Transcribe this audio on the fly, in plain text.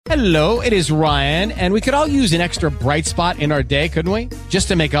Hello, it is Ryan, and we could all use an extra bright spot in our day, couldn't we? Just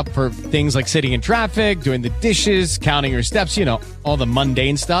to make up for things like sitting in traffic, doing the dishes, counting your steps, all the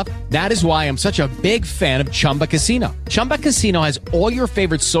mundane stuff. That is why I'm such a big fan of Chumba Casino. Chumba Casino has all your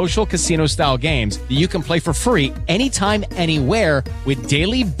favorite social casino-style games that you can play for free anytime, anywhere with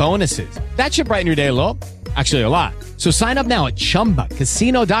daily bonuses. That should brighten your day a little. Actually, a lot. So sign up now at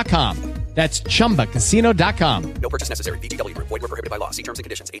ChumbaCasino.com. That's ChumbaCasino.com. No purchase necessary. VGW Group. Void where prohibited by law. See terms and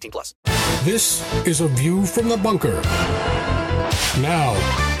conditions. 18+. This is A View from the Bunker. Now,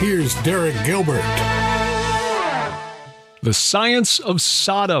 here's Derek Gilbert. The Science of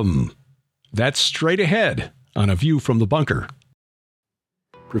Sodom. That's straight ahead on A View from the Bunker.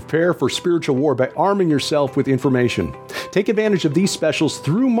 Prepare for spiritual war by arming yourself with information. Take advantage of these specials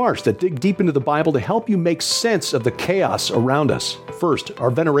through March that dig deep into the Bible to help you make sense of the chaos around us. First, our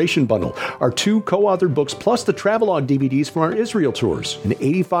Veneration Bundle, our 2 co-authored books plus the travelogue DVDs from our Israel tours. An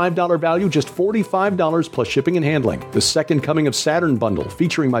 $85 value, just $45 plus shipping and handling. The Second Coming of Saturn Bundle,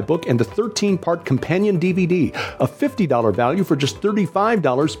 featuring my book and the 13-part companion DVD, a $50 value for just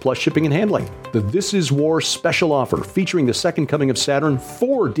 $35 plus shipping and handling. The This Is War special offer, featuring the Second Coming of Saturn,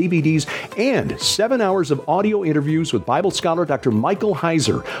 4 DVDs, and 7 hours of audio interviews with Bible scholar Dr. Michael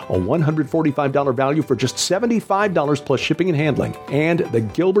Heiser, a $145 value for just $75 plus shipping and handling. And the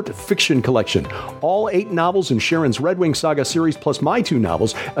Gilbert Fiction Collection, all 8 novels in Sharon's Red Wing Saga series plus my 2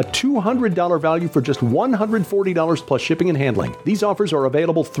 novels, a $200 value for just $140 plus shipping and handling. These offers are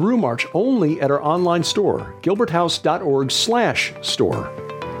available through March only at our online store, gilberthouse.org/store.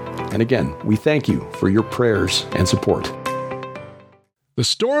 And again, we thank you for your prayers and support. The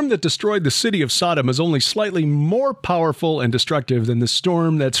storm that destroyed the city of Sodom is only slightly more powerful and destructive than the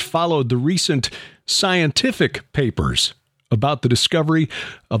storm that's followed the recent scientific papers about the discovery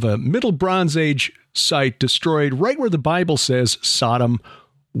of a Middle Bronze Age site destroyed right where the Bible says Sodom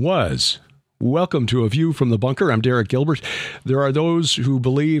was. Welcome to A View from the Bunker. I'm Derek Gilbert. There are those who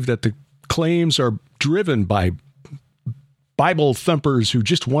believe that the claims are driven by Bible thumpers who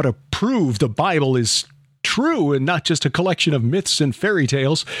just want to prove the Bible is true and not just a collection of myths and fairy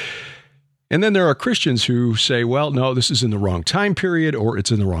tales. And then there are Christians who say, well, no, this is in the wrong time period, or it's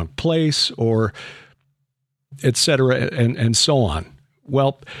in the wrong place, or et cetera, and so on.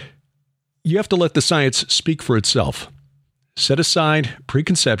 Well, you have to let the science speak for itself. Set aside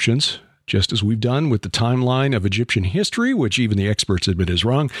preconceptions, just as we've done with the timeline of Egyptian history, which even the experts admit is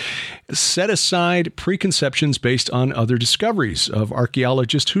wrong. Set aside preconceptions based on other discoveries of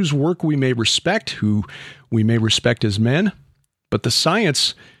archaeologists whose work we may respect, who we may respect as men. But the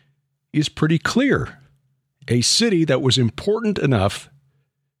science is pretty clear. A city that was important enough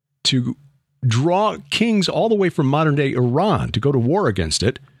to draw kings all the way from modern-day Iran to go to war against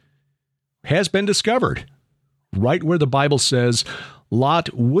it has been discovered right where the Bible says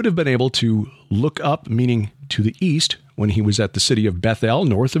Lot would have been able to look up, meaning to the east, when he was at the city of Bethel,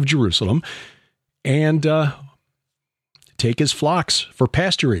 north of Jerusalem, and take his flocks for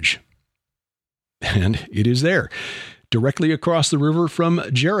pasturage. And it is there, directly across the river from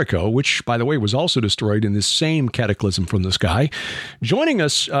Jericho, which, by the way, was also destroyed in this same cataclysm from the sky. Joining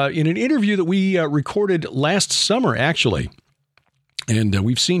us in an interview that we recorded last summer, actually. And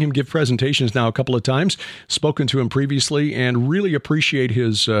we've seen him give presentations now a couple of times, spoken to him previously, and really appreciate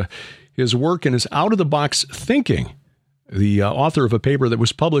his work and his out-of-the-box thinking. The author of a paper that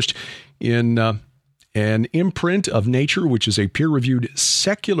was published in an imprint of Nature, which is a peer-reviewed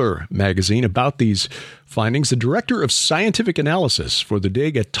secular magazine about these findings. The director of scientific analysis for the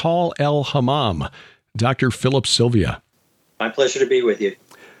dig at Tal El Hammam, Dr. Philip Sylvia. My pleasure to be with you.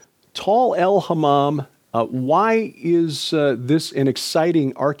 Tal El Hammam. Why is this an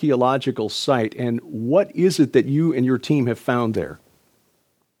exciting archaeological site, and what is it that you and your team have found there?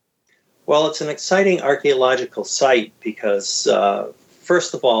 Well, it's an exciting archaeological site because,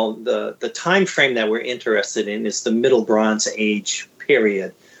 first of all, the time frame that we're interested in is the Middle Bronze Age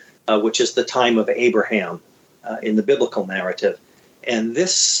period, which is the time of Abraham in the biblical narrative. And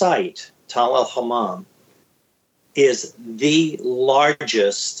this site, Tal El Hammam, is the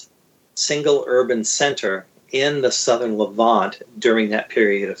largest single urban center in the southern Levant during that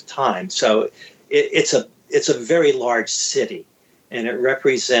period of time. So it's a very large city, and it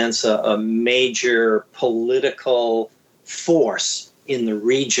represents a major political force in the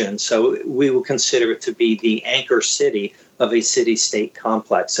region. So we will consider it to be the anchor city of a city-state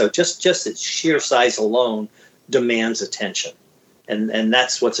complex. So just its sheer size alone demands attention, and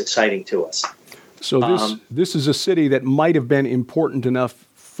that's what's exciting to us. So this is a city that might have been important enough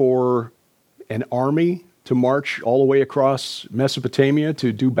for an army to march all the way across Mesopotamia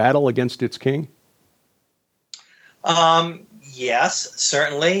to do battle against its king? Yes,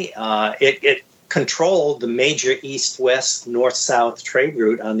 certainly. It controlled the major east-west, north-south trade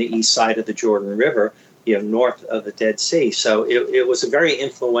route on the east side of the Jordan River, north of the Dead Sea. So it was a very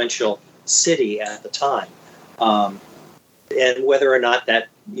influential city at the time. And whether or not that,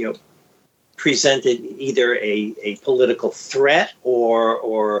 presented either a political threat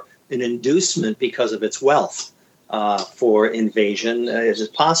or an inducement because of its wealth for invasion is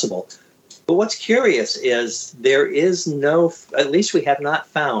possible. But what's curious is there is at least we have not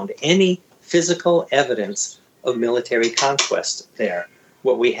found any physical evidence of military conquest there.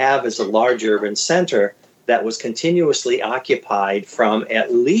 What we have is a large urban center that was continuously occupied from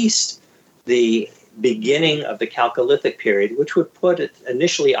at least the beginning of the Chalcolithic period, which would put it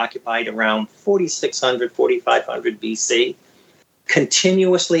initially occupied around 4600, 4500 BC,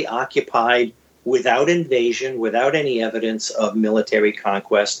 continuously occupied without invasion, without any evidence of military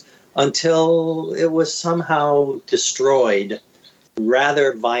conquest, until it was somehow destroyed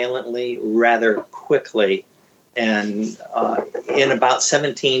rather violently, rather quickly, and in about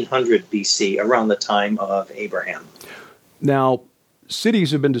 1700 BC, around the time of Abraham. Now,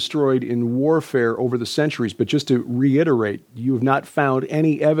 cities have been destroyed in warfare over the centuries, but just to reiterate, you have not found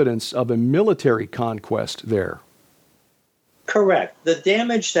any evidence of a military conquest there. Correct. The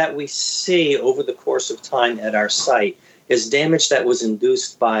damage that we see over the course of time at our site is damage that was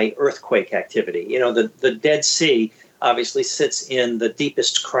induced by earthquake activity. The Dead Sea obviously sits in the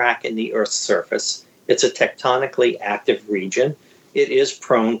deepest crack in the Earth's surface. It's a tectonically active region. It is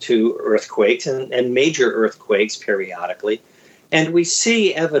prone to earthquakes and major earthquakes periodically. And we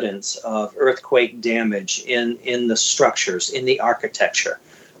see evidence of earthquake damage in the structures, in the architecture.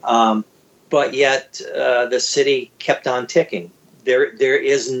 But yet the city kept on ticking. There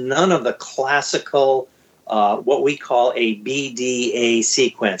is none of the classical, what we call a BDA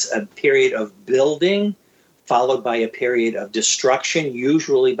sequence, a period of building followed by a period of destruction,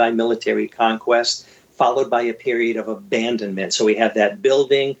 usually by military conquest, followed by a period of abandonment. So we have that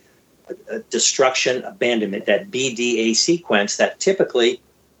building, destruction, abandonment, that BDA sequence that typically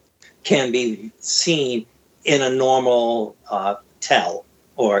can be seen in a normal tell,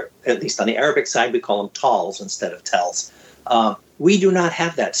 or at least on the Arabic side, we call them talls instead of tells. We do not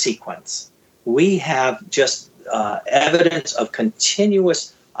have that sequence. We have just evidence of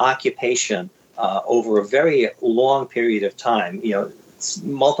continuous occupation over a very long period of time,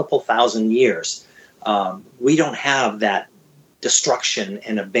 multiple thousand years. We don't have that destruction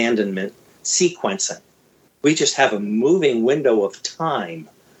and abandonment sequencing. We just have a moving window of time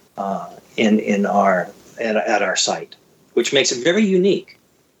at our site, which makes it very unique.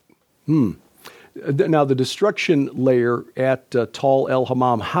 Now, the destruction layer at Tal El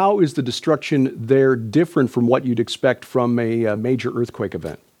Hammam, how is the destruction there different from what you'd expect from a major earthquake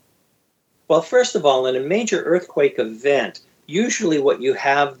event? Well, first of all, in a major earthquake event, usually what you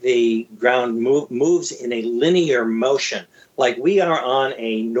have, the ground moves in a linear motion, like we are on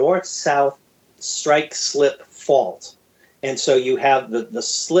a north-south strike-slip fault. And so you have the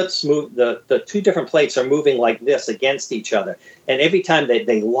slips move, the two different plates are moving like this against each other. And every time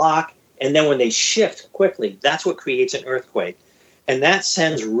they lock, and then when they shift quickly, that's what creates an earthquake. And that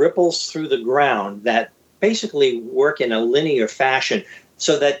sends ripples through the ground that basically work in a linear fashion,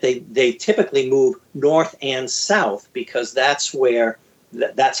 so that they typically move north and south, because that's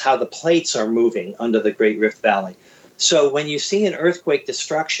how the plates are moving under the Great Rift Valley. So when you see an earthquake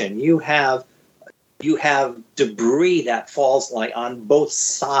destruction, you have debris that falls like on both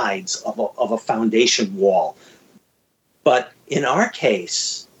sides of a foundation wall. But in our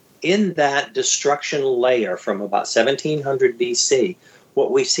case, in that destruction layer from about 1700 BC,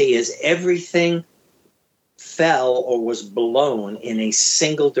 what we see is everything fell or was blown in a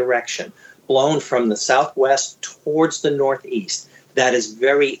single direction, blown from the southwest towards the northeast. That is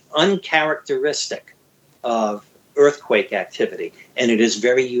very uncharacteristic of earthquake activity, and it is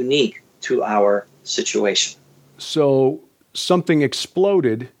very unique to our situation. So something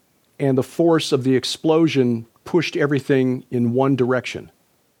exploded, and the force of the explosion pushed everything in one direction.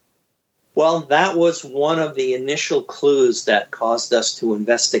 Well, that was one of the initial clues that caused us to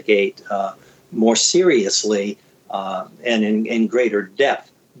investigate more seriously and in greater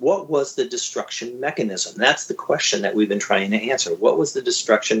depth. What was the destruction mechanism? That's the question that we've been trying to answer. What was the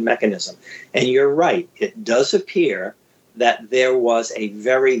destruction mechanism? And you're right, it does appear that there was a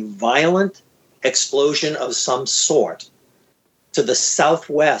very violent explosion of some sort to the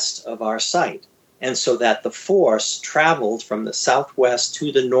southwest of our site. And so that the force traveled from the southwest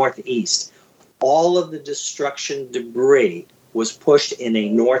to the northeast. All of the destruction debris was pushed in a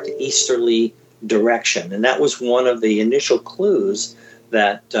northeasterly direction. And that was one of the initial clues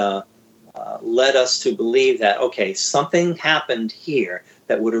that led us to believe that, okay, something happened here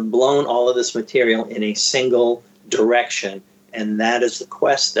that would have blown all of this material in a single direction. And that is the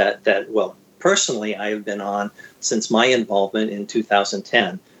quest that personally I have been on since my involvement in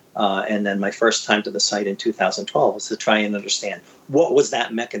 2010. And then my first time to the site in 2012 was to try and understand what was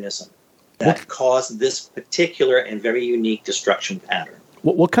that mechanism that caused this particular and very unique destruction pattern.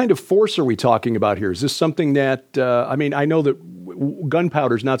 What kind of force are we talking about here? Is this something that, I know that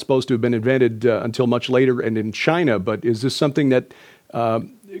gunpowder is not supposed to have been invented until much later and in China, but is this something that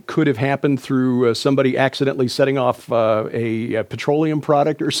could have happened through somebody accidentally setting off a petroleum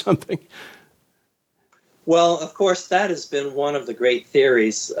product or something? Well, of course, that has been one of the great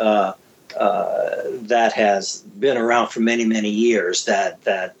theories that has been around for many, many years, that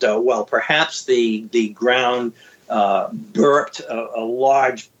perhaps the ground burped a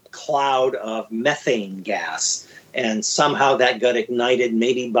large cloud of methane gas, and somehow that got ignited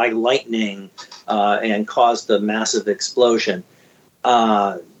maybe by lightning and caused a massive explosion.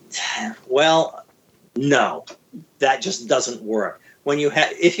 Well, no, that just doesn't work.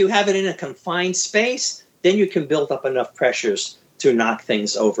 If you have it in a confined space, then you can build up enough pressures to knock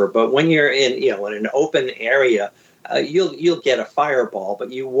things over. But when you're in an open area, you'll get a fireball,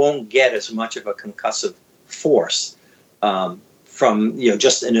 but you won't get as much of a concussive force from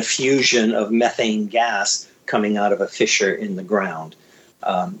just an effusion of methane gas coming out of a fissure in the ground.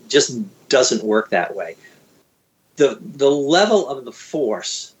 Just doesn't work that way. The level of the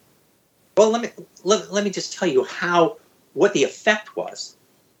force. Well, let me just tell you what the effect was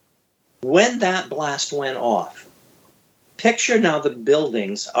when that blast went off. Picture now the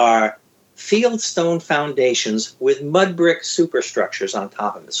buildings are fieldstone foundations with mud brick superstructures on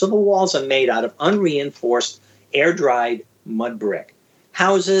top of it. So the walls are made out of unreinforced, air-dried mud brick.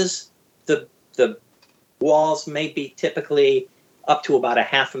 Houses, the walls may be typically up to about a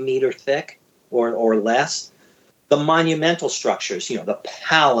half a meter thick or less. The monumental structures, the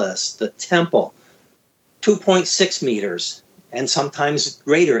palace, the temple, 2.6 meters and sometimes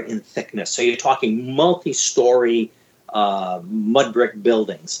greater in thickness. So you're talking multi-story mud brick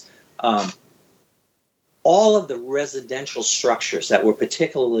buildings. All of the residential structures that were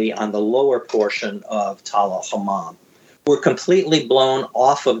particularly on the lower portion of Tal al-Hammam were completely blown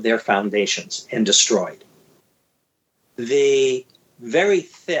off of their foundations and destroyed. The very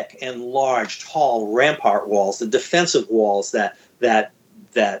thick and large, tall rampart walls, the defensive walls that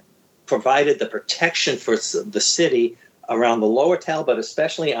provided the protection for the city around the lower Tell, but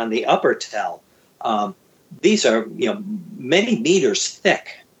especially on the upper Tell, these are many meters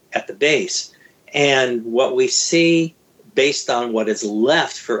thick at the base. And what we see, based on what is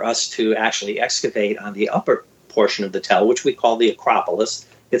left for us to actually excavate on the upper portion of the Tell, which we call the Acropolis,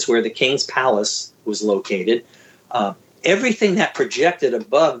 it's where the king's palace was located. Everything that projected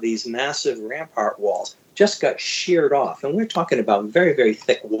above these massive rampart walls just got sheared off. And we're talking about very, very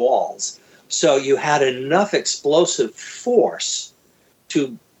thick walls. So you had enough explosive force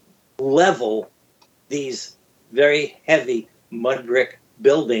to level these very heavy mud brick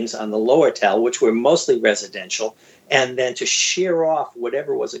buildings on the lower Tell, which were mostly residential, and then to shear off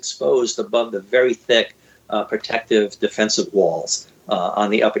whatever was exposed above the very thick protective defensive walls on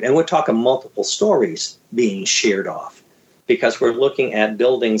the upper. And we're talking multiple stories being sheared off, because we're looking at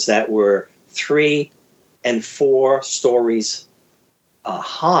buildings that were 3 and 4 stories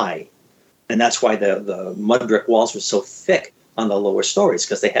high. And that's why the mud brick walls were so thick on the lower stories,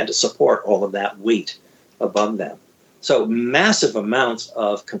 because they had to support all of that weight above them. So massive amounts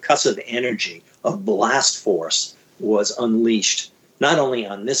of concussive energy, of blast force, was unleashed, not only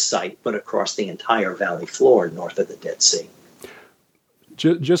on this site, but across the entire valley floor north of the Dead Sea.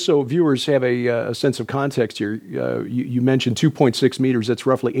 Just so viewers have a sense of context here, you mentioned 2.6 meters. That's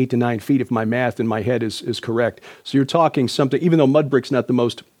roughly 8 to 9 feet, if my math in my head is correct. So you're talking something, even though mud brick's not the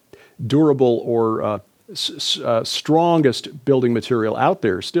most durable or strongest building material out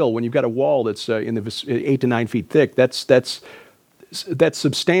there, still, when you've got a wall that's in the 8 to 9 feet thick, that's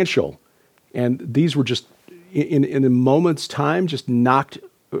substantial. And these were just, in a moment's time, just knocked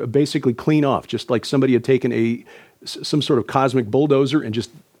basically clean off, just like somebody had taken some sort of cosmic bulldozer and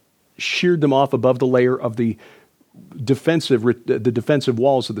just sheared them off above the layer of the defensive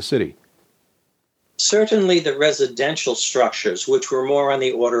walls of the city. Certainly the residential structures, which were more on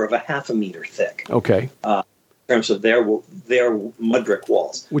the order of a half a meter thick. Okay. In terms of their mud brick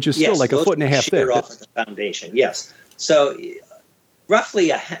walls. Which is still like a foot and a half thick. Off at the foundation, yes. So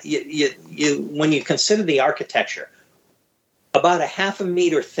roughly, when you consider the architecture, about a half a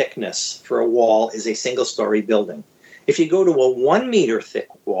meter thickness for a wall is a single-story building. If you go to a 1 meter thick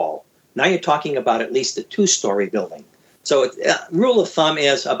wall, now you're talking about at least a 2-story building. So rule of thumb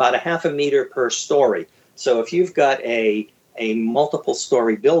is about a half a meter per story. So if you've got a multiple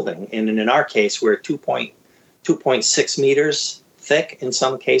story building, and in our case, we're 2.6 meters thick in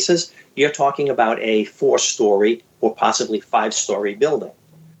some cases, you're talking about a 4-story or possibly 5-story building.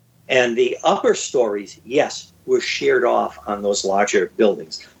 And the upper stories, yes, were sheared off on those larger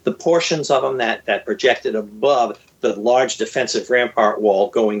buildings. The portions of them that projected above the large defensive rampart wall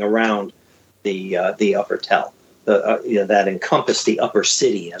going around the upper tell, that encompassed the upper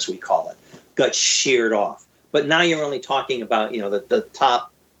city, as we call it, got sheared off. But now you're only talking about the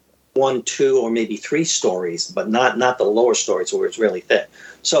top 1, 2, or maybe 3 stories, but not the lower stories where it's really thick.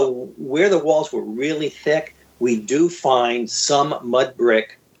 So where the walls were really thick, we do find some mud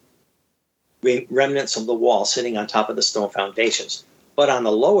brick remnants of the wall sitting on top of the stone foundations. But on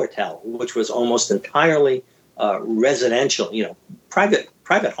the lower tell, which was almost entirely residential,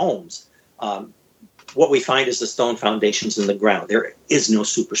 private homes, what we find is the stone foundations in the ground. There is no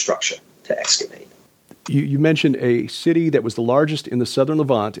superstructure to excavate. You mentioned a city that was the largest in the southern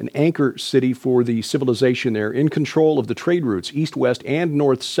Levant, an anchor city for the civilization there, in control of the trade routes east-west and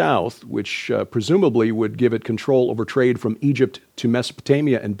north-south, which presumably would give it control over trade from Egypt to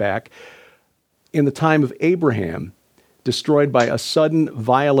Mesopotamia and back. In the time of Abraham, destroyed by a sudden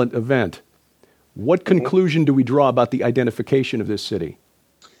violent event. What conclusion do we draw about the identification of this city?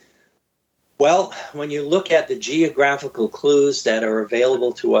 Well, when you look at the geographical clues that are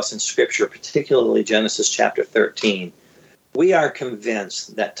available to us in Scripture, particularly Genesis chapter 13, we are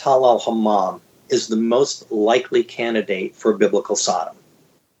convinced that Tal al-Hammam is the most likely candidate for biblical Sodom.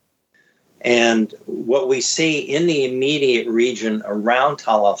 And what we see in the immediate region around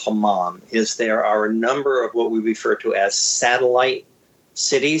Tal al-Hammam is there are a number of what we refer to as satellite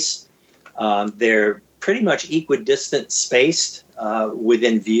cities. They're pretty much equidistant spaced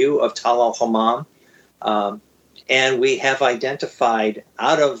within view of Tal al-Hammam. And we have identified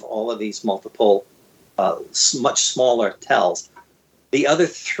out of all of these multiple, much smaller tells, the other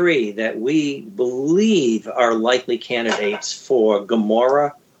 3 that we believe are likely candidates for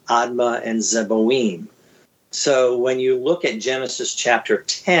Gomorrah, Admah, and Zeboim. So when you look at Genesis chapter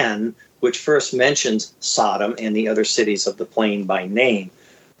 10, which first mentions Sodom and the other cities of the plain by name,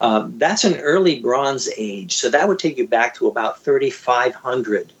 that's an early Bronze Age. So that would take you back to about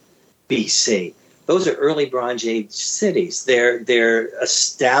 3500 BC. Those are early Bronze Age cities. They're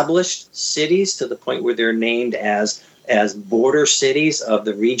established cities to the point where they're named as border cities of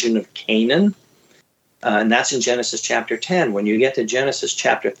the region of Canaan. And that's in Genesis chapter 10. When you get to Genesis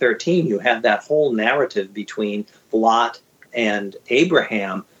chapter 13, you have that whole narrative between Lot and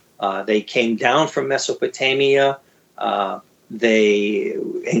Abraham. They came down from Mesopotamia. They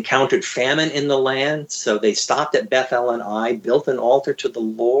encountered famine in the land, so they stopped at Beth-el and Ai, built an altar to the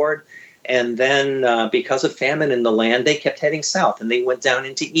Lord. And then because of famine in the land, they kept heading south, and they went down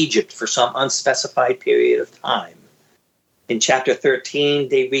into Egypt for some unspecified period of time. In chapter 13,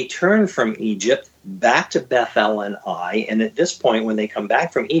 they return from Egypt back to Beth-el and Ai, and at this point, when they come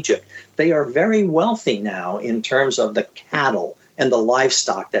back from Egypt, they are very wealthy now in terms of the cattle and the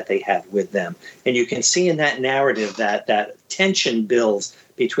livestock that they had with them. And you can see in that narrative that tension builds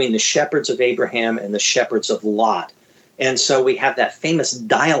between the shepherds of Abraham and the shepherds of Lot. And so we have that famous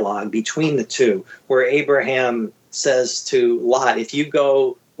dialogue between the two, where Abraham says to Lot, if you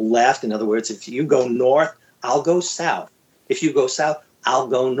go left, in other words, if you go north, I'll go south. If you go south, I'll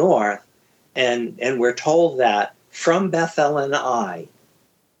go north. And we're told that from Beth-el and Ai,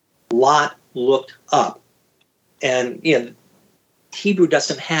 Lot looked up. And Hebrew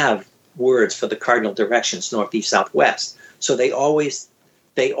doesn't have words for the cardinal directions, north, east, south, west. So they always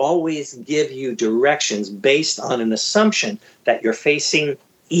give you directions based on an assumption that you're facing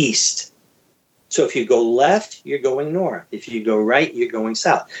east. So if you go left, you're going north. If you go right, you're going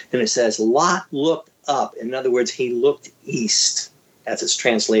south. And it says Lot looked up. In other words, he looked east, as it's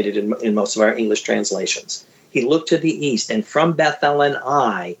translated in most of our English translations. He looked to the east. And from Beth-el and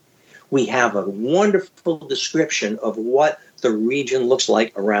Ai, we have a wonderful description of what the region looks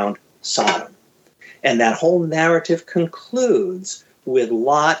like around Sodom. And that whole narrative concludes with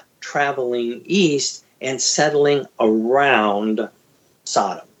Lot traveling east and settling around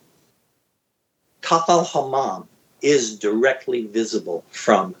Sodom. Tal al-Hammam is directly visible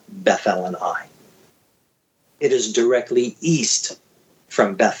from Beth-el and Ai. It is directly east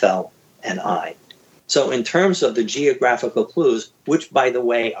from Beth-el and Ai. So in terms of the geographical clues, which, by the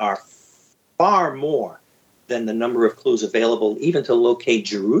way, are far more than the number of clues available even to locate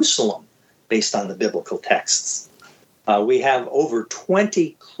Jerusalem based on the biblical texts, we have over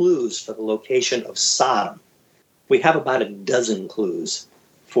 20 clues for the location of Sodom. We have about a dozen clues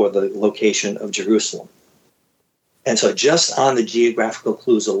for the location of Jerusalem. And so just on the geographical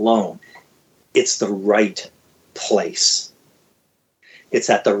clues alone, it's the right place. It's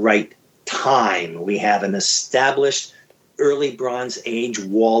at the right time. We have an established early Bronze Age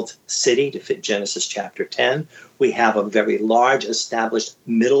walled city to fit Genesis chapter 10. We have a very large established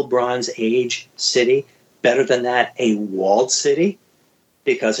Middle Bronze Age city. Better than that, a walled city.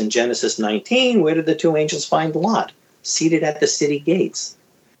 Because in Genesis 19, where did the two angels find Lot? Seated at the city gates.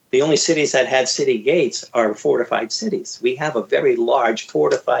 The only cities that had city gates are fortified cities. We have a very large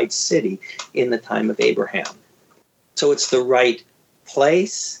fortified city in the time of Abraham. So it's the right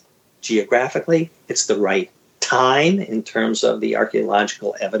place geographically. It's the right time in terms of the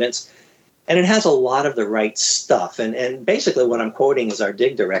archaeological evidence. And it has a lot of the right stuff. And basically what I'm quoting is our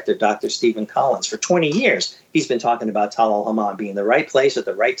dig director, Dr. Stephen Collins. For 20 years, he's been talking about Tal al-Hammam being the right place at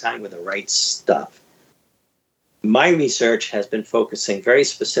the right time with the right stuff. My research has been focusing very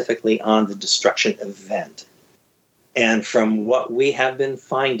specifically on the destruction event. And from what we have been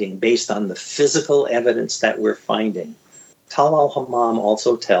finding, based on the physical evidence that we're finding, Tal al-Hammam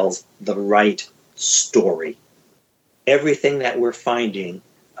also tells the right story. Everything that we're finding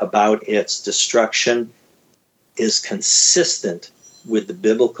about its destruction is consistent with the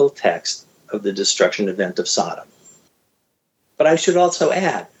biblical text of the destruction event of Sodom. But I should also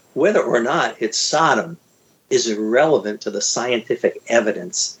add, whether or not it's Sodom is irrelevant to the scientific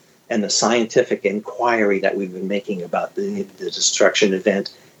evidence and the scientific inquiry that we've been making about the destruction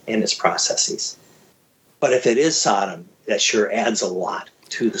event and its processes. But if it is Sodom, that sure adds a lot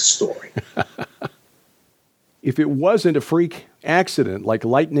to the story. If it wasn't a freak accident like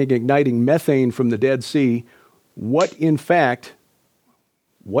lightning igniting methane from the Dead Sea, what in fact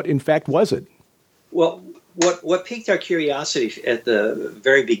was it? Well, what piqued our curiosity at the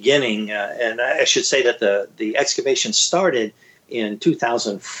very beginning, and I should say that the excavation started in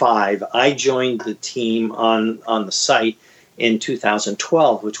 2005. I joined the team on the site in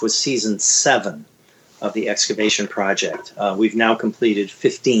 2012, which was season 7 of the excavation project. We've now completed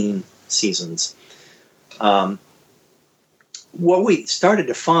 15 seasons. What we started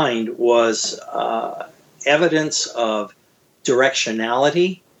to find was evidence of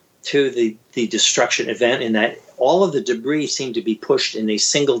directionality to the destruction event, in that all of the debris seemed to be pushed in a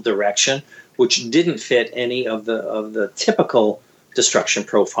single direction, which didn't fit any of the typical destruction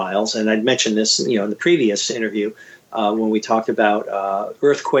profiles. And I'd mentioned this, in the previous interview when we talked about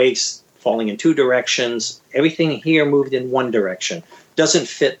earthquakes falling in 2 directions. Everything here moved in 1 direction. Doesn't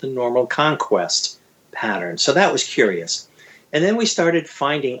fit the normal conquest pattern. So that was curious. And then we started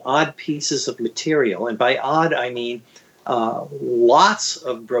finding odd pieces of material. And by odd, I mean lots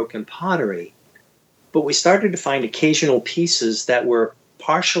of broken pottery. But we started to find occasional pieces that were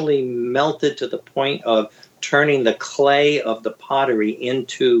partially melted to the point of turning the clay of the pottery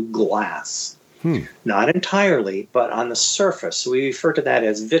into glass. Not entirely, but on the surface. We refer to that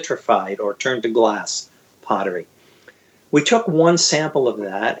as vitrified or turned to glass pottery. We took one sample of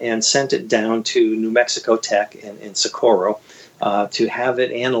that and sent it down to New Mexico Tech in Socorro to have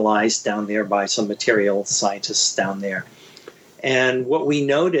it analyzed down there by some material scientists down there. And what we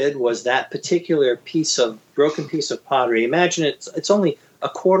noted was that particular broken piece of pottery, imagine it's only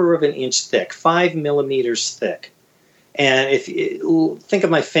 1/4 of an inch thick, 5 millimeters thick. And if you think of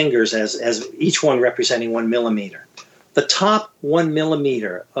my fingers as each one representing 1 millimeter, the top 1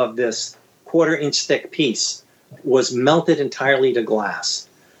 millimeter of this 1/4 inch thick piece was melted entirely to glass.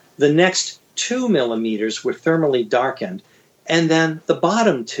 The next 2 millimeters were thermally darkened, and then the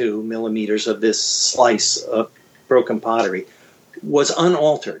bottom 2 millimeters of this slice of broken pottery was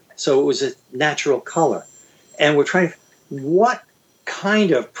unaltered. So it was a natural color. And we're trying to, what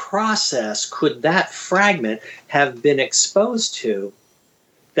kind of process could that fragment have been exposed to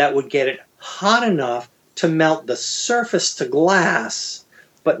that would get it hot enough to melt the surface to glass,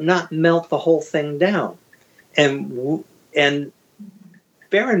 but not melt the whole thing down? And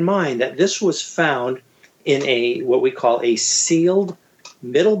bear in mind that this was found in what we call a sealed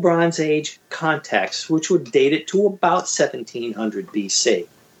Middle Bronze Age context, which would date it to about 1700 BC.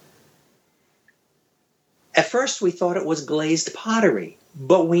 At first, we thought it was glazed pottery,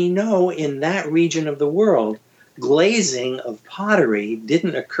 but we know in that region of the world, glazing of pottery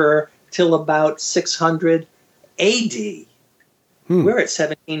didn't occur till about 600 AD. We're at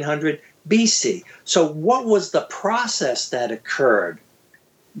 1700 BC. So what was the process that occurred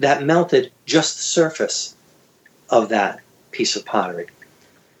that melted just the surface of that piece of pottery?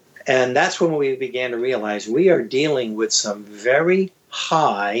 And that's when we began to realize we are dealing with some very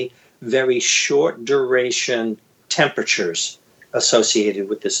high, very short duration temperatures associated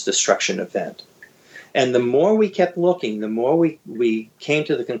with this destruction event. And the more we kept looking, the more we came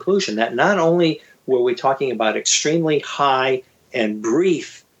to the conclusion that not only were we talking about extremely high and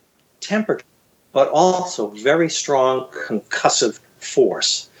brief temperature, but also very strong concussive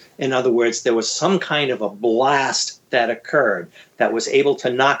force? In other words, there was some kind of a blast that occurred that was able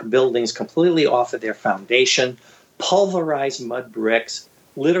to knock buildings completely off of their foundation, pulverize mud bricks,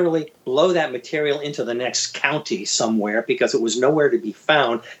 literally blow that material into the next county somewhere because it was nowhere to be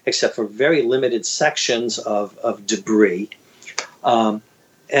found except for very limited sections of debris. And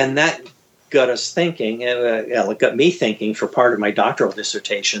that got us thinking, it got me thinking for part of my doctoral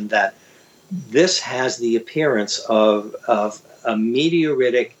dissertation, that this has the appearance of a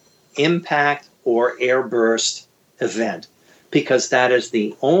meteoritic impact or airburst event, because that is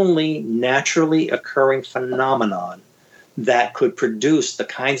the only naturally occurring phenomenon that could produce the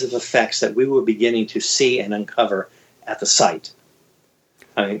kinds of effects that we were beginning to see and uncover at the site.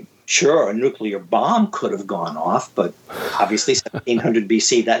 I mean, sure, a nuclear bomb could have gone off, but obviously 1700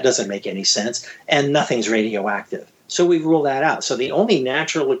 BC, that doesn't make any sense, and nothing's radioactive. So we rule that out. So the only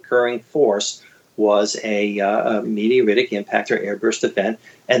natural occurring force was a meteoritic impact or airburst event,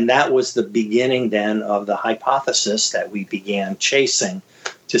 and that was the beginning then of the hypothesis that we began chasing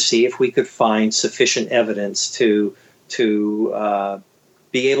to see if we could find sufficient evidence to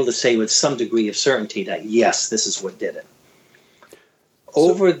be able to say with some degree of certainty that, yes, this is what did it.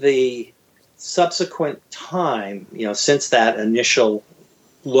 Over the subsequent time, since that initial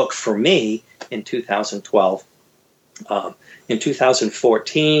look for me in 2012, in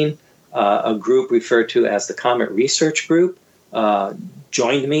 2014, a group referred to as the Comet Research Group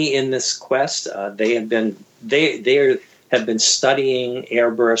joined me in this quest. They have been studying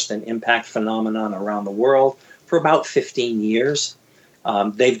airburst and impact phenomenon around the world for about 15 years.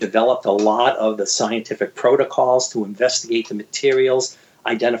 They've developed a lot of the scientific protocols to investigate the materials,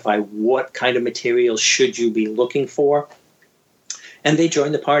 identify what kind of materials should you be looking for. And they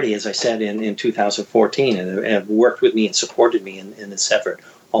joined the party, as I said, in 2014, and have worked with me and supported me in this effort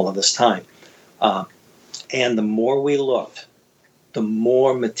all of this time. And the more we looked, the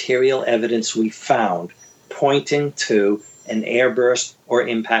more material evidence we found pointing to an airburst or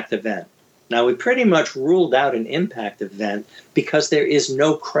impact event. Now, we pretty much ruled out an impact event because there is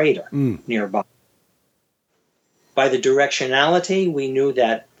no crater nearby. By the directionality, we knew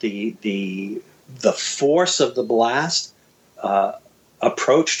that the force of the blast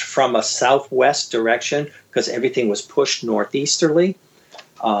approached from a southwest direction because everything was pushed northeasterly,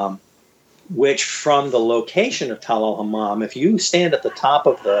 which from the location of Tal el-Hammam, if you stand at the top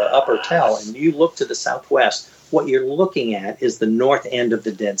of the upper Tell and you look to the southwest, what you're looking at is the north end of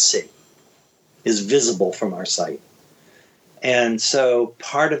the Dead Sea, is visible from our site. And so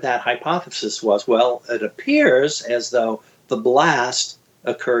part of that hypothesis was, well, it appears as though the blast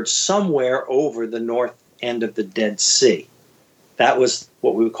occurred somewhere over the north end of the Dead Sea. That was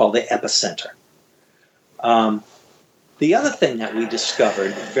what we would call the epicenter. The other thing that we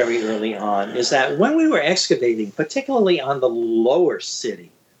discovered very early on is that when we were excavating, particularly on the lower city,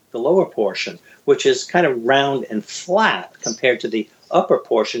 the lower portion, which is kind of round and flat compared to the upper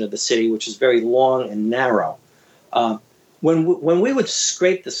portion of the city, which is very long and narrow, when we would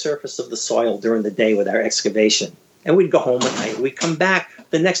scrape the surface of the soil during the day with our excavation, and we'd go home at night, we'd come back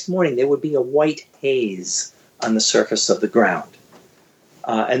the next morning, there would be a white haze on the surface of the ground.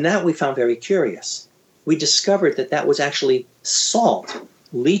 And that we found very curious. We discovered that was actually salt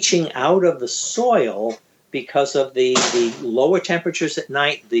leaching out of the soil because of the lower temperatures at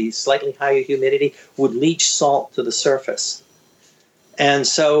night, the slightly higher humidity would leach salt to the surface. And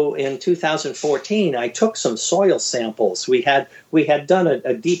so in 2014, I took some soil samples. We had done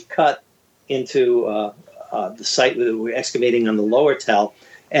a deep cut into the site that we were excavating on the lower Tell,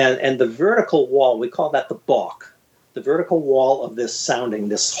 and the vertical wall, we call that the balk, the vertical wall of this sounding,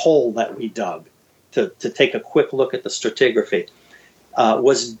 this hole that we dug to take a quick look at the stratigraphy,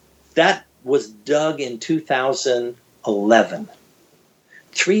 was dug in 2011.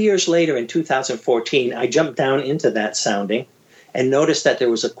 3 years later, in 2014, I jumped down into that sounding and noticed that there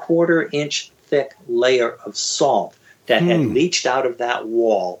was a 1/4 inch thick layer of salt that had leached out of that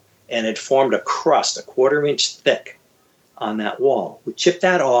wall and had formed a crust, a 1/4 inch thick on that wall. We chipped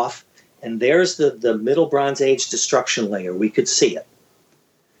that off, and there's the Middle Bronze Age destruction layer. We could see it.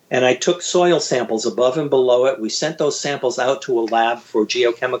 And I took soil samples above and below it. We sent those samples out to a lab for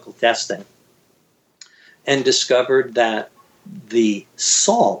geochemical testing and discovered that the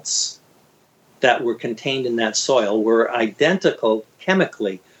salts that were contained in that soil were identical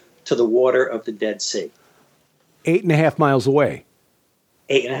chemically to the water of the Dead Sea. 8.5 miles away.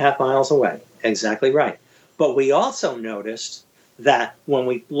 8.5 miles away. Exactly right. But we also noticed that when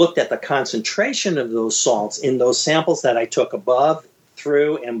we looked at the concentration of those salts in those samples that I took above,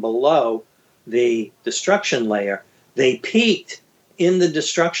 through, and below the destruction layer, they peaked in the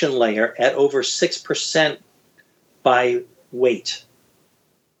destruction layer at over 6% by weight.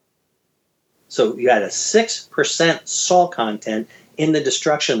 So you had a 6% salt content in the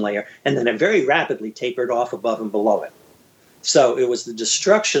destruction layer, and then it very rapidly tapered off above and below it. So it was the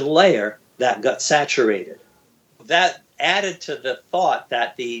destruction layer that got saturated. That added to the thought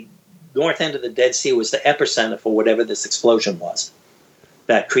that the north end of the Dead Sea was the epicenter for whatever this explosion was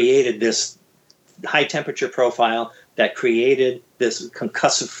that created this high temperature profile, that created this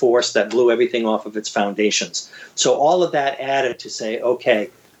concussive force that blew everything off of its foundations. So all of that added to say, okay,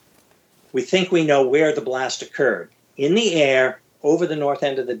 we think we know where the blast occurred. In the air, over the north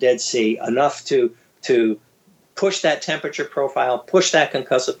end of the Dead Sea, enough to push that temperature profile, push that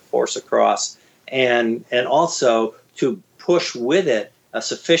concussive force across, and also to push with it a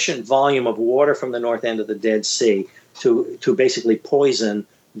sufficient volume of water from the north end of the Dead Sea to basically poison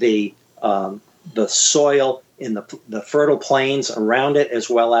the soil in the fertile plains around it, as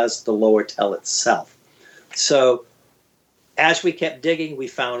well as the lower tell itself. So as we kept digging, we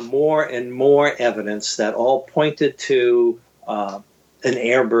found more and more evidence that all pointed to an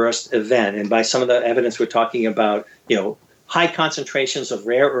airburst event. And by some of the evidence, we're talking about, high concentrations of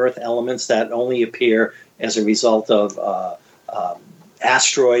rare earth elements that only appear as a result of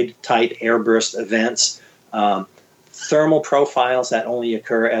asteroid-type airburst events, thermal profiles that only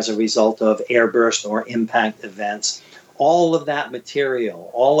occur as a result of airburst or impact events. All of that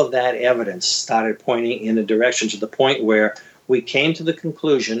material, all of that evidence started pointing in a direction to the point where we came to the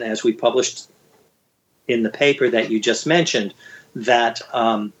conclusion, as we published in the paper that you just mentioned, that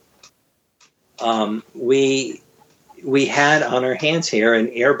we had on our hands here an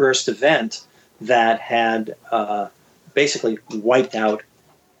airburst event that had basically wiped out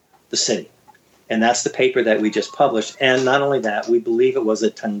the city. And that's the paper that we just published. And not only that, we believe it was a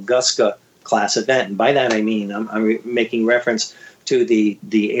Tunguska-class event. And by that I mean, I'm making reference to the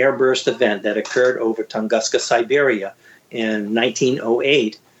airburst event that occurred over Tunguska, Siberia in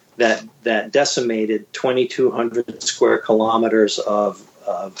 1908 that decimated 2,200 square kilometers of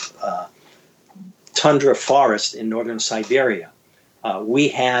tundra forest in northern Siberia. We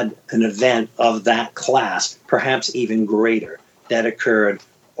had an event of that class, perhaps even greater, that occurred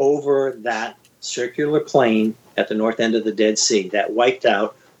over that circular plain at the north end of the Dead Sea that wiped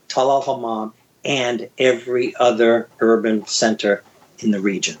out Tal al-Hammam and every other urban center in the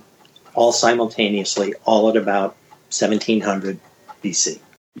region, all simultaneously, all at about 1700 BC.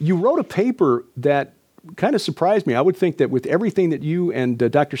 You wrote a paper that kind of surprised me. I would think that with everything that you and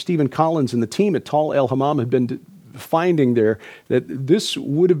Dr. Stephen Collins and the team at Tal al-Hammam had been finding there, that this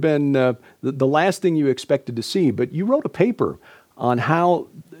would have been the last thing you expected to see. But you wrote a paper on how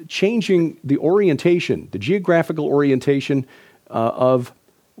changing the orientation, the geographical orientation of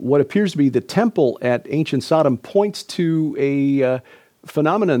what appears to be the temple at ancient Sodom points to a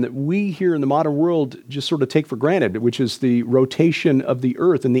phenomenon that we here in the modern world just sort of take for granted, which is the rotation of the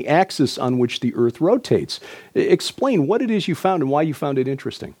earth and the axis on which the earth rotates. Explain what it is you found and why you found it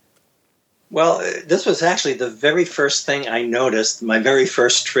interesting. Well, this was actually the very first thing I noticed, my very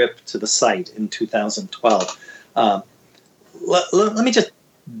first trip to the site in 2012. Let me just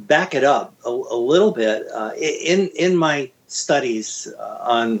back it up a little bit. In my studies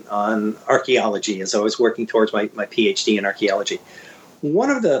on archaeology, as I was working towards my PhD in archaeology,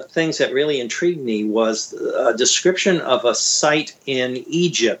 one of the things that really intrigued me was a description of a site in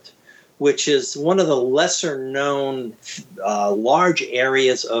Egypt, which is one of the lesser-known large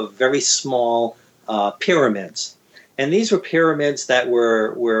areas of very small pyramids. And these were pyramids that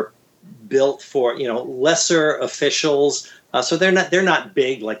were built for lesser officials. So they're not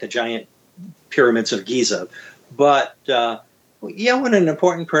big like the giant pyramids of Giza, but when an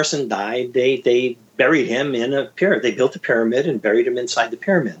important person died, they buried him in a pyramid. They built a pyramid and buried him inside the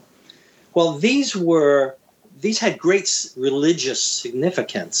pyramid. Well, these had great religious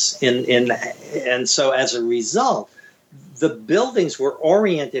significance, and so as a result, the buildings were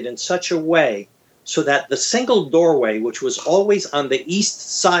oriented in such a way so that the single doorway, which was always on the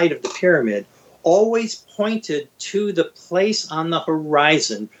east side of the pyramid, always pointed to the place on the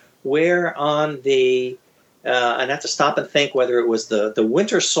horizon where on the and I have to stop and think whether it was the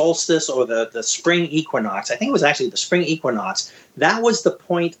winter solstice or the spring equinox. I think it was actually the spring equinox. That was the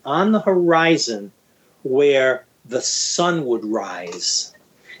point on the horizon where the sun would rise.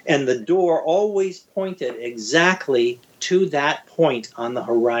 And the door always pointed exactly to that point on the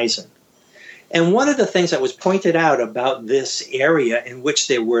horizon. And one of the things that was pointed out about this area in which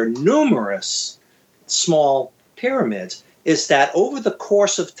there were numerous small pyramids is that over the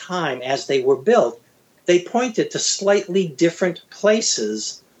course of time as they were built, they pointed to slightly different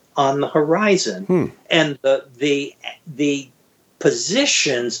places on the horizon, and the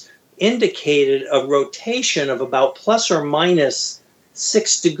positions indicated a rotation of about plus or minus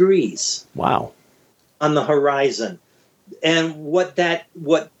 6 degrees. Wow. On the horizon. And what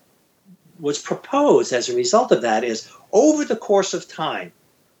was proposed as a result of that is, over the course of time,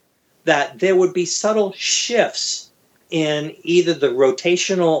 that there would be subtle shifts in either the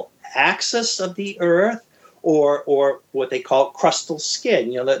rotational axis of the Earth or what they call crustal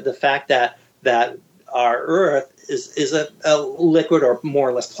skid. The fact that our Earth is a liquid or more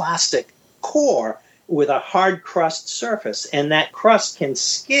or less plastic core with a hard crust surface, and that crust can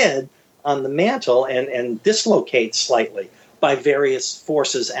skid on the mantle and dislocate slightly by various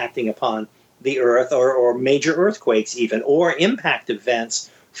forces acting upon the Earth, or major earthquakes even, or impact events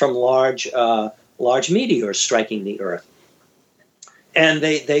from large meteors striking the Earth. And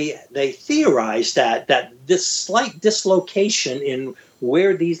they theorized that this slight dislocation in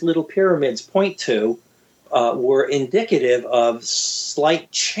where these little pyramids point to were indicative of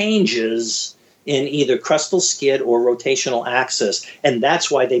slight changes in either crustal skid or rotational axis, and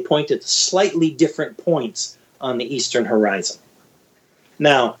that's why they pointed to slightly different points on the eastern horizon.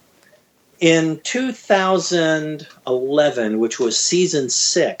 Now, in 2011, which was season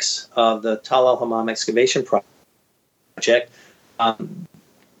 6 of the Tal el-Hammam excavation project,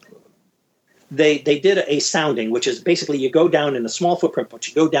 they did a sounding, which is basically you go down in a small footprint, but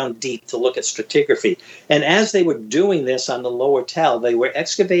you go down deep to look at stratigraphy. And as they were doing this on the lower Tell, they were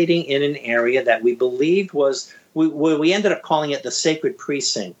excavating in an area that we believed was, we ended up calling it the Sacred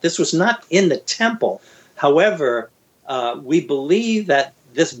Precinct. This was not in the temple. However, we believe that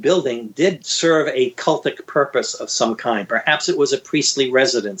this building did serve a cultic purpose of some kind. Perhaps it was a priestly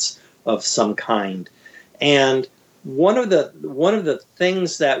residence of some kind. And one of the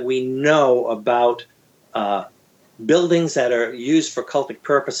things that we know about buildings that are used for cultic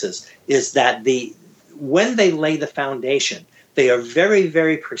purposes is that when they lay the foundation, they are very,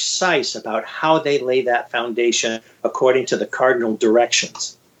 very precise about how they lay that foundation according to the cardinal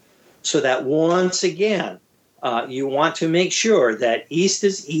directions. So that once again, you want to make sure that east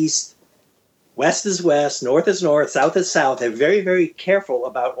is east, west is west, north is north, south is south. They're very, very careful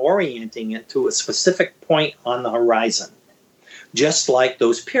about orienting it to a specific point on the horizon, just like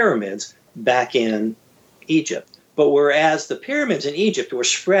those pyramids back in Egypt. But whereas the pyramids in Egypt were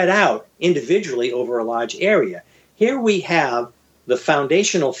spread out individually over a large area, here we have the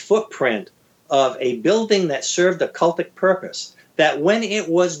foundational footprint of a building that served a cultic purpose, that when it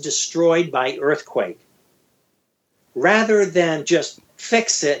was destroyed by earthquake, rather than just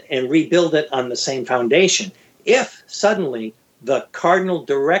fix it and rebuild it on the same foundation, if suddenly the cardinal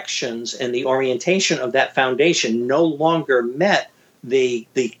directions and the orientation of that foundation no longer met the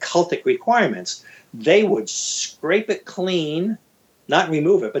cultic requirements, they would scrape it clean, not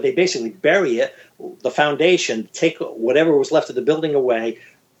remove it, but they basically bury it, the foundation, take whatever was left of the building away,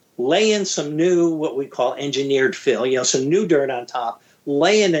 lay in some new, what we call engineered fill, some new dirt on top,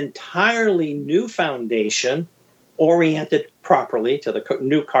 lay an entirely new foundation, oriented properly to the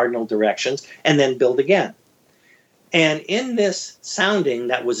new cardinal directions, and then build again. And in this sounding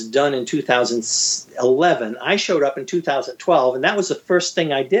that was done in 2011, I showed up in 2012, and that was the first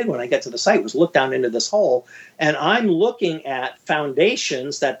thing I did when I got to the site, was look down into this hole, and I'm looking at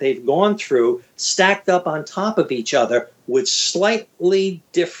foundations that they've gone through stacked up on top of each other with slightly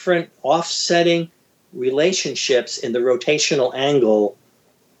different offsetting relationships in the rotational angle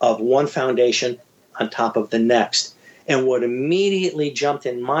of one foundation on top of the next. And what immediately jumped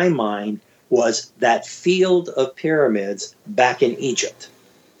in my mind was that field of pyramids back in Egypt.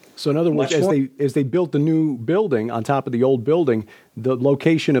 So in other words, as they built the new building on top of the old building, the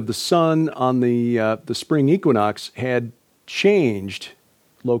location of the sun on the spring equinox had changed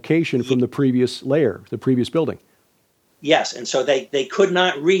location from the previous layer, the previous building. Yes, and so they could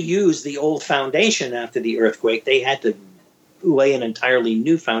not reuse the old foundation after the earthquake. They had to lay an entirely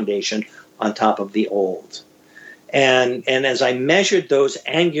new foundation on top of the old. And as I measured those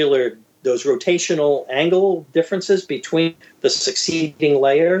rotational angle differences between the succeeding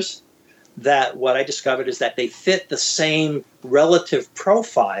layers, that what I discovered is that they fit the same relative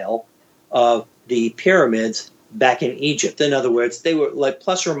profile of the pyramids back in Egypt. In other words, they were like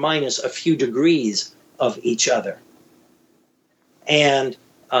plus or minus a few degrees of each other. And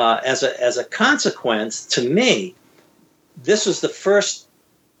as a consequence, to me, this was the first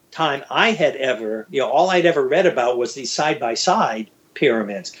time I had ever, all I'd ever read about was these side-by-side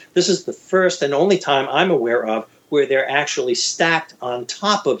pyramids. This is the first and only time I'm aware of where they're actually stacked on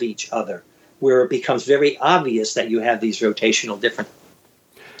top of each other, where it becomes very obvious that you have these rotational differences.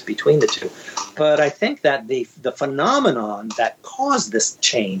 between the two. But I think that the phenomenon that caused this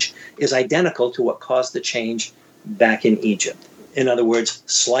change is identical to what caused the change back in Egypt. In other words,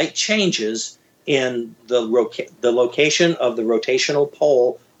 slight changes in the location of the rotational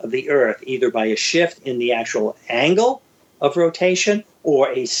pole of the Earth, either by a shift in the actual angle of rotation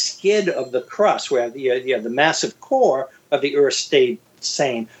or a skid of the crust, where the massive core of the Earth stayed the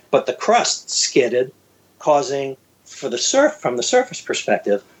same, but the crust skidded, causing, from the surface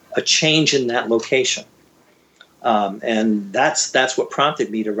perspective, a change in that location. And that's what prompted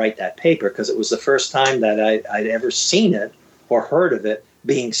me to write that paper, because it was the first time that I'd ever seen it or heard of it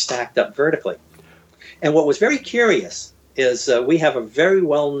being stacked up vertically. And what was very curious is we have a very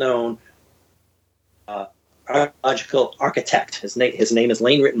well-known archaeological architect. His name is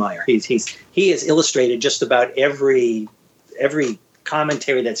Lane Rittenmeyer. He has illustrated just about every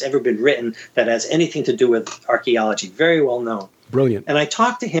commentary that's ever been written that has anything to do with archaeology. Very well known. Brilliant. And I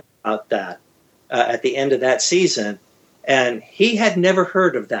talked to him about that at the end of that season, and he had never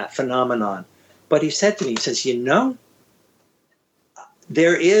heard of that phenomenon. But he said to me, he says,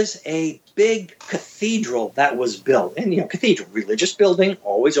 there is a big cathedral that was built. And, cathedral, religious building,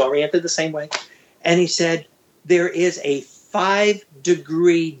 always oriented the same way. And he said, there is a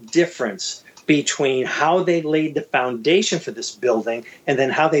 5-degree difference between how they laid the foundation for this building and then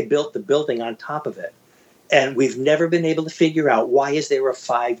how they built the building on top of it. And we've never been able to figure out, why is there a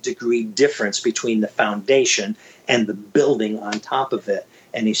 5-degree difference between the foundation and the building on top of it?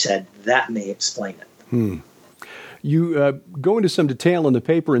 And he said, that may explain it. You go into some detail in the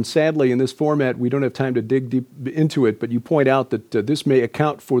paper, and sadly in this format we don't have time to dig deep into it, but you point out that this may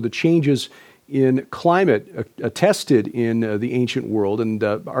account for the changes in climate attested in the ancient world, and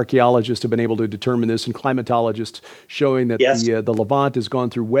archaeologists have been able to determine this, and climatologists showing that the Levant has gone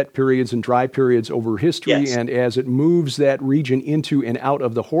through wet periods and dry periods over history, and as it moves that region into and out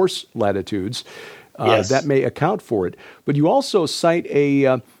of the horse latitudes, that may account for it. But you also cite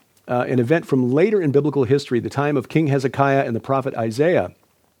an event from later in biblical history, the time of King Hezekiah and the prophet Isaiah,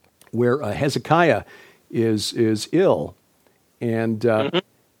 where Hezekiah is ill, and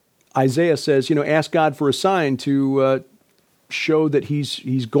Isaiah says, ask God for a sign to show that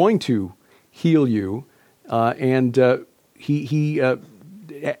he's going to heal you, and he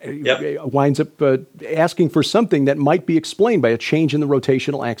winds up asking for something that might be explained by a change in the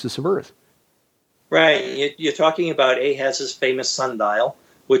rotational axis of Earth. Right. You're talking about Ahaz's famous sundial,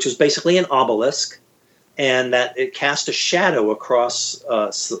 which was basically an obelisk, and that it cast a shadow across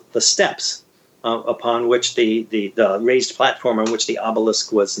the steps upon which the raised platform on which the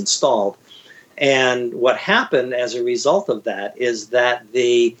obelisk was installed. And what happened as a result of that is that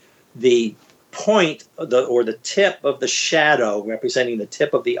the point or the tip of the shadow representing the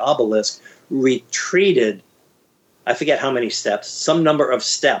tip of the obelisk retreated, I forget how many steps, some number of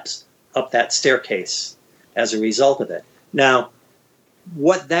steps up that staircase as a result of it. Now,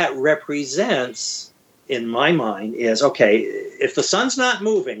 what that represents in my mind is, okay, if the sun's not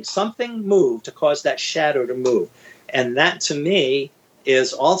moving, something moved to cause that shadow to move. And that, to me,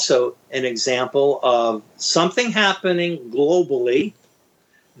 is also an example of something happening globally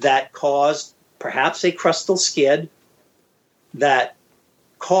that caused perhaps a crustal skid that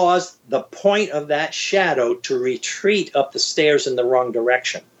caused the point of that shadow to retreat up the stairs in the wrong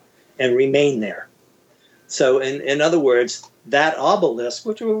direction and remain there. So, in other words, that obelisk,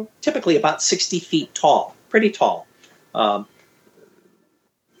 which were typically about 60 feet tall, pretty tall, the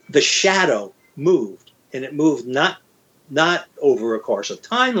shadow moved, and it moved not over a course of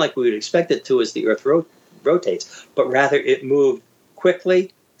time like we would expect it to as the Earth rotates, but rather it moved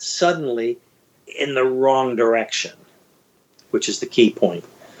quickly, suddenly, in the wrong direction, which is the key point.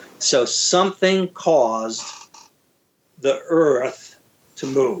 So something caused the Earth to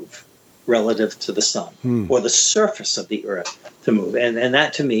move relative to the sun, or the surface of the Earth to move. And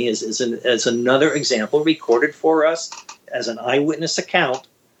that, to me, is another example recorded for us as an eyewitness account.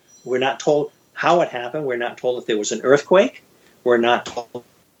 We're not told how it happened. We're not told if there was an earthquake. We're not told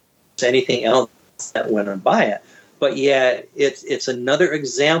anything else that went on by it. But yet, it's another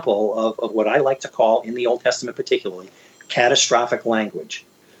example of what I like to call, in the Old Testament particularly, catastrophic language.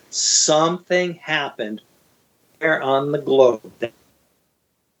 Something happened there on the globe that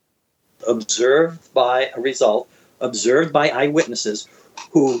observed by eyewitnesses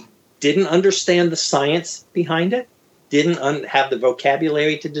who didn't understand the science behind it, didn't have the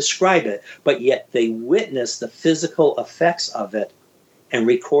vocabulary to describe it, but yet they witnessed the physical effects of it and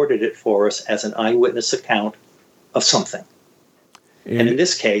recorded it for us as an eyewitness account of something. And in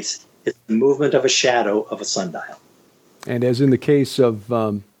this case, it's the movement of a shadow of a sundial. And as in the case of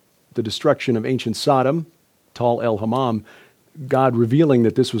the destruction of ancient Sodom, Tal El Hammam, God revealing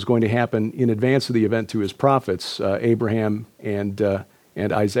that this was going to happen in advance of the event to his prophets, Abraham and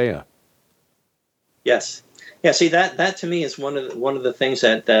Isaiah. Yes. Yeah, see, that to me is one of the things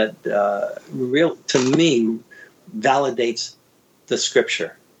that to me validates the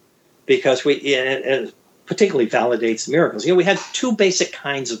Scripture, because it particularly validates miracles. We have two basic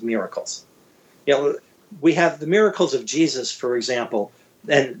kinds of miracles. We have the miracles of Jesus, for example,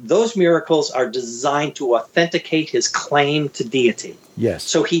 and those miracles are designed to authenticate his claim to deity. Yes.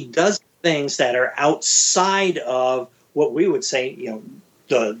 So he does things that are outside of what we would say,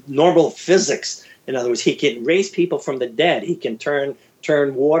 the normal physics. In other words, he can raise people from the dead. He can turn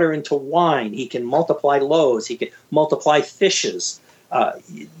water into wine. He can multiply loaves. He can multiply fishes.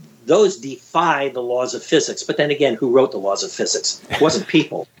 Those defy the laws of physics. But then again, who wrote the laws of physics? It wasn't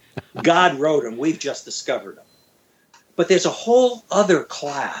people. God wrote them. We've just discovered them. But there's a whole other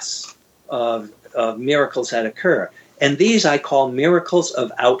class of miracles that occur. And these I call miracles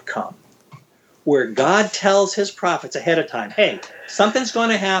of outcome, where God tells his prophets ahead of time, hey, something's going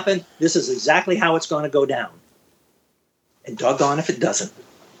to happen. This is exactly how it's going to go down. And doggone if it doesn't.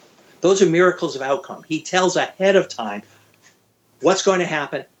 Those are miracles of outcome. He tells ahead of time what's going to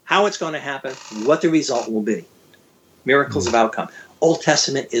happen, how it's going to happen, what the result will be. Miracles of outcome. Old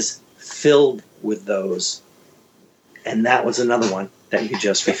Testament is filled with those. And that was another one that you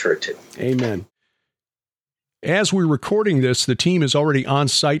just referred to. Amen. As we're recording this, the team is already on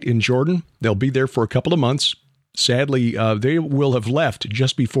site in Jordan. They'll be there for a couple of months. Sadly, they will have left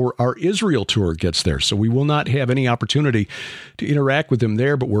just before our Israel tour gets there, so we will not have any opportunity to interact with them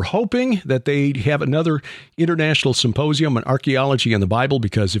there, but we're hoping that they have another international symposium on archaeology and the Bible,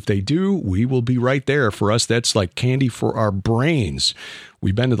 because if they do, we will be right there. For us, that's like candy for our brains.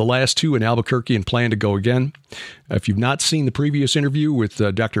 We've been to the last two in Albuquerque and plan to go again. If you've not seen the previous interview with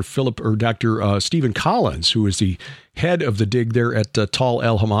Dr. Stephen Collins, who is the head of the dig there at Tal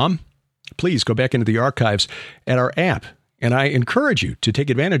El Hammam, please go back into the archives at our app. And I encourage you to take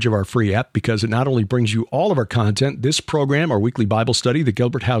advantage of our free app, because it not only brings you all of our content, this program, our weekly Bible study, the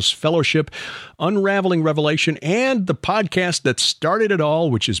Gilbert House Fellowship, Unraveling Revelation, and the podcast that started it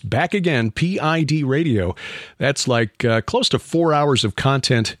all, which is back again, PID Radio. That's like close to 4 hours of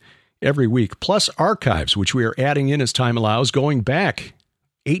content every week, plus archives, which we are adding in as time allows, going back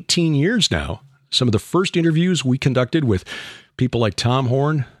 18 years now. Some of the first interviews we conducted with people like Tom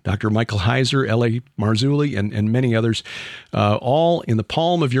Horn, Dr. Michael Heiser, L.A. Marzulli, and many others, all in the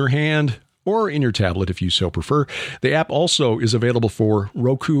palm of your hand or in your tablet if you so prefer. The app also is available for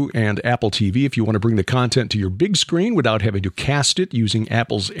Roku and Apple TV if you want to bring the content to your big screen without having to cast it using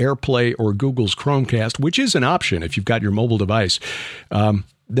Apple's AirPlay or Google's Chromecast, which is an option if you've got your mobile device. Then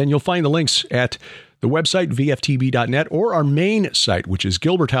you'll find the links at the website, vftb.net, or our main site, which is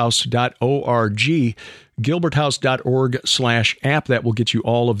gilberthouse.org, gilberthouse.org/app. That will get you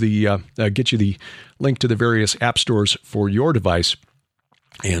all of the, get you the link to the various app stores for your device.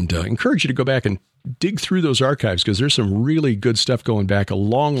 And encourage you to go back and dig through those archives, because there's some really good stuff going back a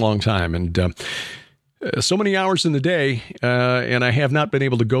long, long time. And so many hours in the day, and I have not been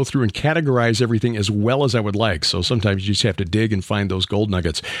able to go through and categorize everything as well as I would like. So sometimes you just have to dig and find those gold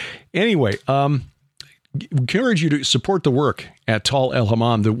nuggets. Anyway, encourage you to support the work at Tal El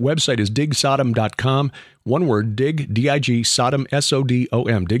Hammam. The website is digsodom.com. One word, dig, D-I-G, Sodom,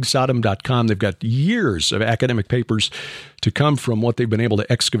 S-O-D-O-M, digsodom.com. They've got years of academic papers to come from what they've been able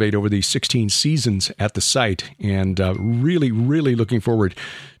to excavate over these 16 seasons at the site. And really, really looking forward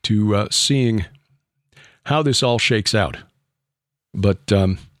to seeing how this all shakes out. But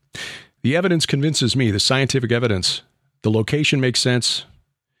the evidence convinces me, the scientific evidence. The location makes sense.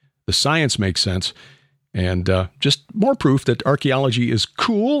 The science makes sense. And just more proof that archaeology is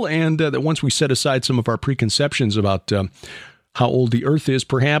cool, and that once we set aside some of our preconceptions about how old the Earth is,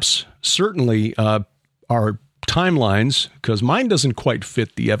 perhaps, certainly our timelines, because mine doesn't quite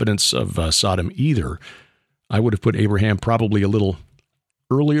fit the evidence of Sodom either. I would have put Abraham probably a little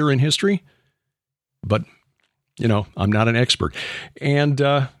earlier in history, but, you know, I'm not an expert. And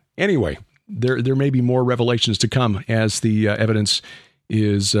anyway, there may be more revelations to come as the evidence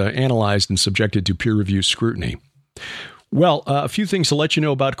is analyzed and subjected to peer review scrutiny. Well, a few things to let you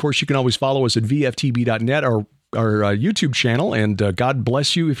know about. Of course, you can always follow us at vftb.net, our YouTube channel, and God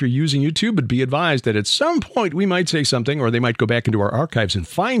bless you if you're using YouTube, but be advised that at some point we might say something, or they might go back into our archives and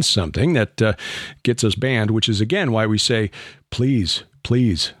find something that gets us banned, which is, again, why we say, please,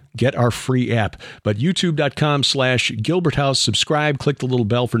 get our free app. But youtube.com/GilbertHouse, subscribe, click the little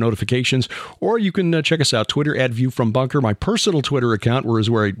bell for notifications, or you can check us out, Twitter at @ViewFromBunker, my personal Twitter account,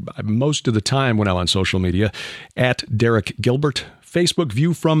 where I most of the time when I'm on social media, at Derek Gilbert. Facebook,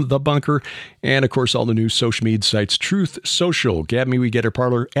 View from the Bunker, and, of course, all the new social media sites, Truth Social, Gab Me We Get Her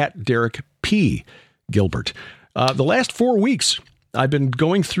Parlor, at Derek P. Gilbert. The last 4 weeks, I've been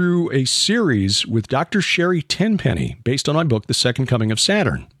going through a series with Dr. Sherry Tenpenny based on my book, The Second Coming of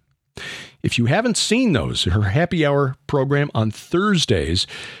Saturn. If you haven't seen those, her happy hour program on Thursdays,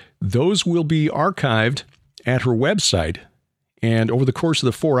 those will be archived at her website. And over the course of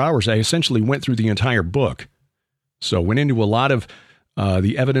the 4 hours, I essentially went through the entire book. So went into a lot of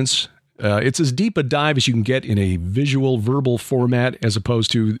the evidence. It's as deep a dive as you can get in a visual, verbal format as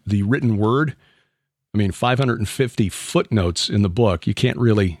opposed to the written word. 550 footnotes in the book. You can't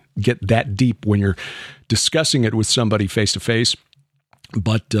really get that deep when you're discussing it with somebody face to face.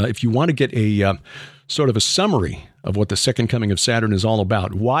 But if you want to get a sort of a summary of what the Second Coming of Saturn is all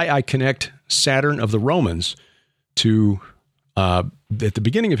about, why I connect Saturn of the Romans to, at the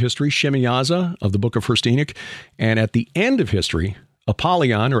beginning of history, Shemyaza of the Book of First Enoch, and at the end of history,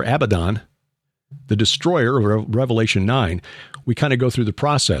 Apollyon or Abaddon, the destroyer of Revelation 9, we kind of go through the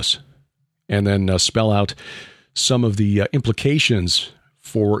process and then spell out some of the implications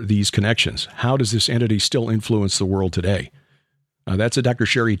for these connections. How does this entity still influence the world today? That's at Dr.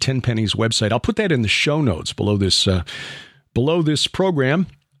 Sherry Tenpenny's website. I'll put that in the show notes below this program,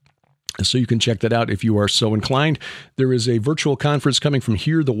 so you can check that out if you are so inclined. There is a virtual conference coming from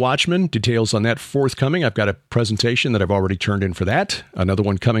Hear the Watchman. Details on that forthcoming. I've got a presentation that I've already turned in for that. Another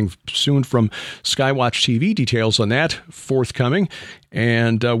one coming soon from Skywatch TV. Details on that forthcoming.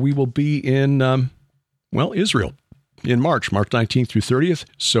 And we will be in, Israel in March 19th through 30th.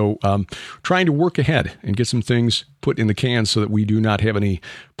 So trying to work ahead and get some things put in the can so that we do not have any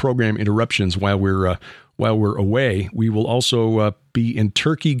program interruptions while we're away. We will also be in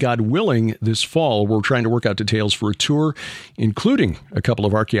Turkey, God willing, this fall. We're trying to work out details for a tour, including a couple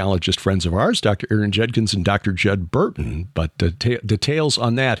of archaeologist friends of ours, Dr. Aaron Judkins and Dr. Judd Burton. But details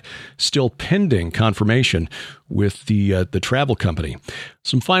on that still pending confirmation with the travel company.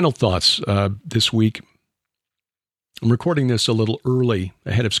 Some final thoughts this week. I'm recording this a little early,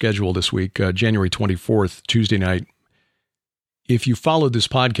 ahead of schedule this week, January 24th, Tuesday night. If you followed this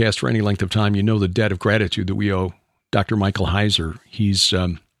podcast for any length of time, you know the debt of gratitude that we owe Dr. Michael Heiser. He's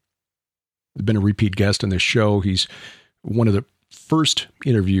been a repeat guest on this show. He's one of the first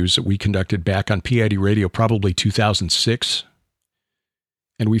interviews that we conducted back on PID Radio, probably 2006.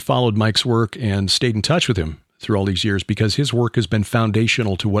 And we followed Mike's work and stayed in touch with him through all these years because his work has been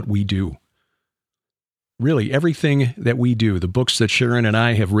foundational to what we do. Really, everything that we do, the books that Sharon and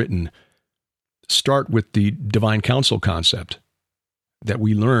I have written, start with the divine counsel concept that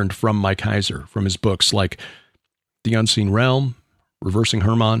we learned from Mike Heiser, from his books like The Unseen Realm, Reversing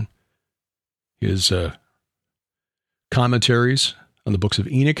Hermon, his commentaries on the books of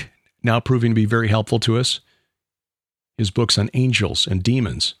Enoch, now proving to be very helpful to us, his books on angels and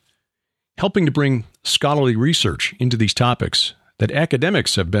demons, helping to bring scholarly research into these topics that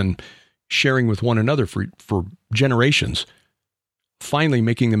academics have been sharing with one another for generations, finally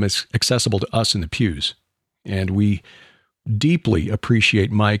making them as accessible to us in the pews. And we deeply appreciate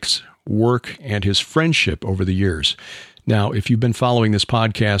Mike's work and his friendship over the years. Now, if you've been following this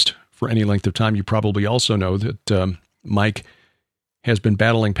podcast for any length of time, you probably also know that Mike has been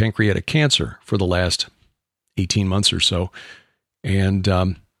battling pancreatic cancer for the last 18 months or so. And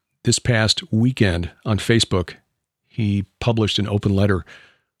this past weekend on Facebook, he published an open letter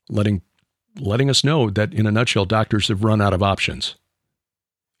letting us know that, in a nutshell, doctors have run out of options.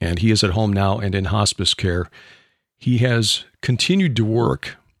 And he is at home now and in hospice care. He has continued to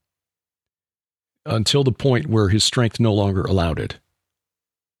work until the point where his strength no longer allowed it.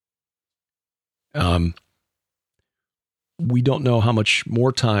 We don't know how much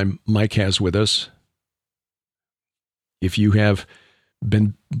more time Mike has with us. If you have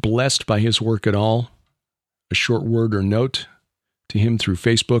been blessed by his work at all, a short word or note to him through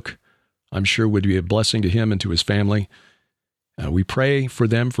Facebook, I'm sure would be a blessing to him and to his family. We pray for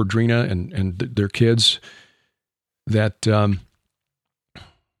them, for Drina and their kids, that,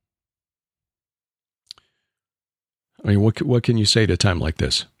 what can you say at a time like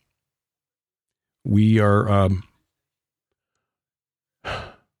this? We are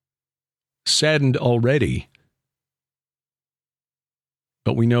saddened already,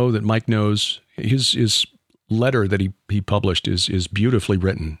 but we know that Mike knows his letter that he published is beautifully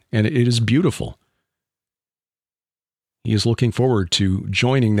written, and it is beautiful. He is looking forward to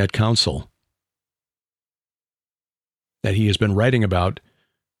joining that council that he has been writing about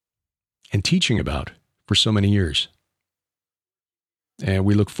and teaching about for so many years. And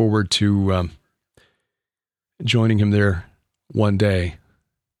we look forward to joining him there one day.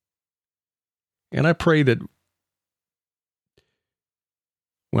 And I pray that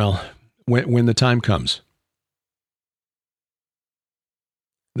Well, when the time comes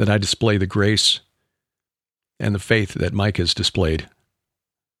that I display the grace and the faith that Mike has displayed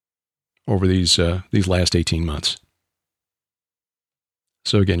over these last 18 months.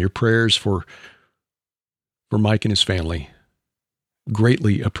 So again, your prayers for Mike and his family,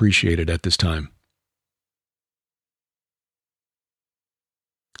 greatly appreciated at this time.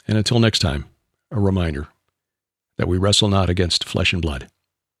 And until next time, a reminder that we wrestle not against flesh and blood.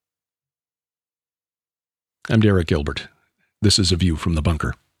 I'm Derek Gilbert. This is A View from the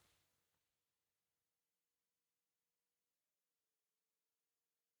Bunker.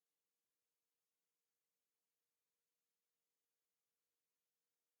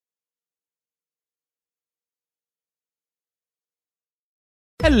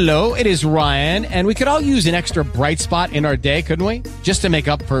 Hello, it is Ryan, and we could all use an extra bright spot in our day, couldn't we? Just to make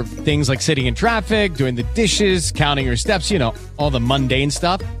up for things like sitting in traffic, doing the dishes, counting your steps, all the mundane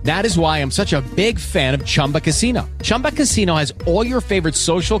stuff. That is why I'm such a big fan of Chumba Casino. Chumba Casino has all your favorite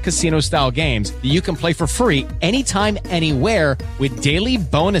social casino-style games that you can play for free anytime, anywhere with daily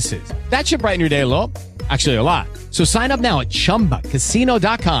bonuses. That should brighten your day a little. Actually, a lot. So sign up now at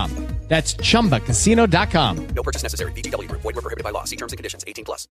ChumbaCasino.com. That's ChumbaCasino.com. No purchase necessary. VGW Group. Void where prohibited by law. See terms and conditions. 18+.